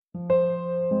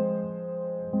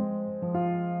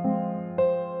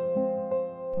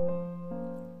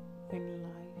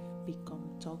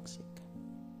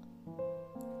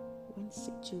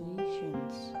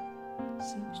situations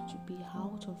seems to be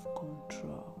out of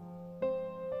control,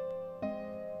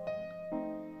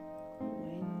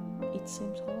 when it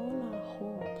seems all our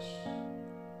hopes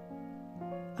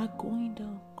are going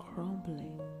down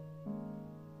crumbling,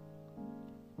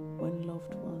 when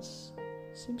loved ones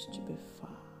seems to be far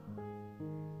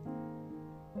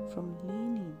from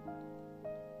leaning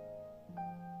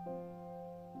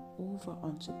over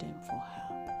onto them for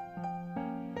help,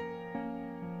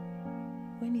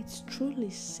 when it truly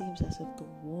seems as if the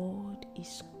world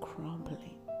is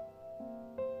crumbling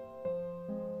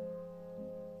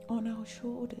on our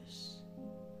shoulders,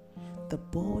 the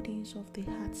burdens of the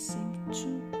heart seem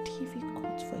too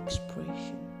difficult for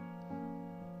expression.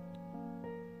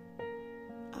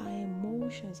 Our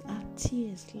emotions, our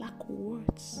tears lack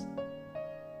words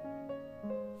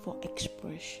for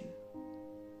expression.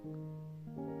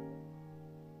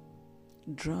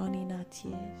 Drowning our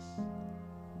tears,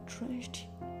 drenched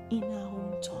in our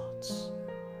own thoughts.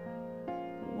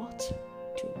 What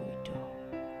do we do?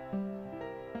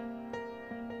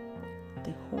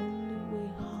 The only way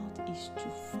out is to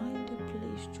find a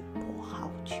place to pour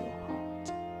out your heart,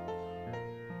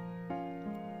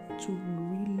 to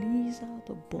release out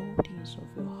the burdens of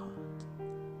your heart,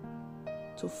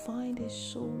 to find a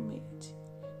soulmate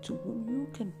to whom you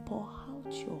can pour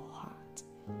out your heart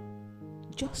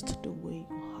just the way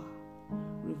you are,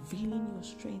 revealing your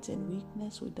strengths and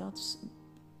weakness without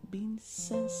being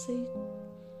sensitive,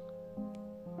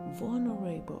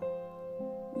 vulnerable,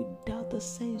 without the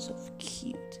sense of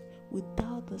guilt,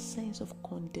 without the sense of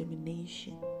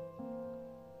condemnation.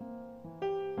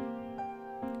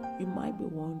 You might be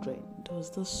wondering,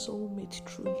 does the soulmate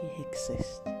truly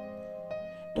exist?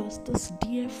 Does this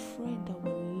dear friend that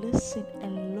will listen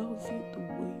and love you the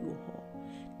way you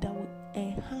are, that will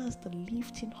enhance the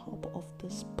lifting up of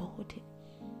this body,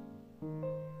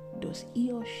 does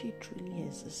he or she truly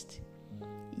exist?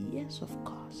 Yes, of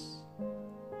course.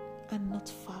 And not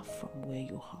far from where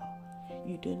you are.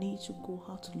 You don't need to go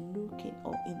out looking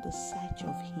or in the search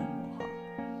of him or her.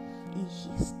 He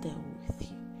is there with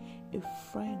you. A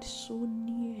friend so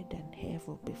near than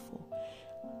ever before.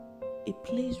 A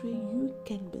place where you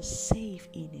can be safe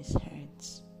in his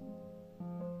hands.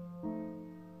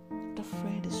 The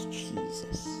friend is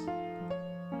Jesus.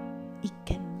 He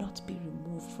cannot be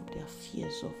removed from the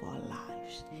affairs of our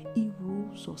lives. He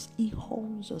rules us, he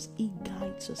owns us, he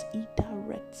guides us, he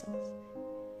directs us.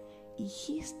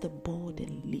 He is the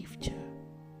burden lifter,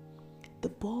 the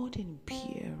burden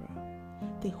bearer,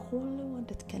 the only one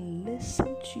that can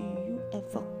listen to you,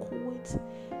 evacuate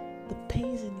the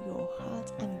pains in your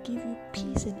heart and give you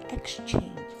peace in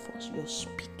exchange for your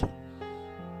speaking.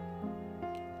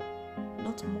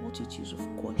 Not multitudes of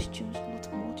questions,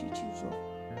 not multitudes of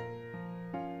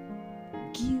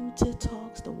guilty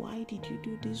talks, the why did you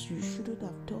do this, you shouldn't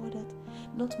have done that,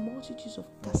 not multitudes of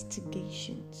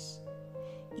castigations.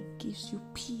 It gives you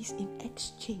peace in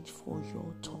exchange for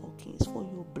your talkings, for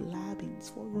your blabbings,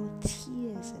 for your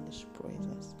tears in his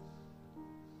presence.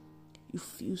 You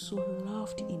feel so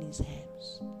loved in his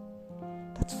arms.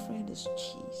 That friend is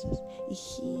Jesus.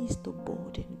 He is the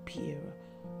burden bearer.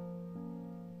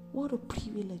 What a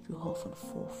privilege we often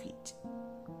forfeit.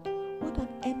 What an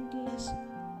endless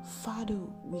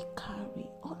furrow we carry,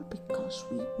 all because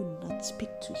we will not speak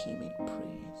to him in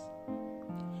prayers.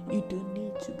 You don't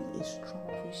need to be a strong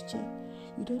Christian.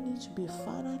 You don't need to be a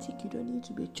fanatic. You don't need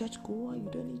to be a churchgoer. You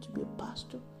don't need to be a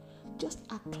pastor. Just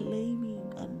acclaim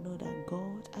him and know that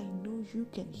God, I know you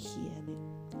can hear me.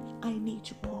 I need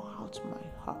to pour out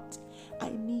my heart. I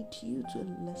need you to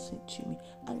listen to me.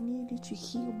 I need you to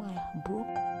heal my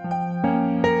broken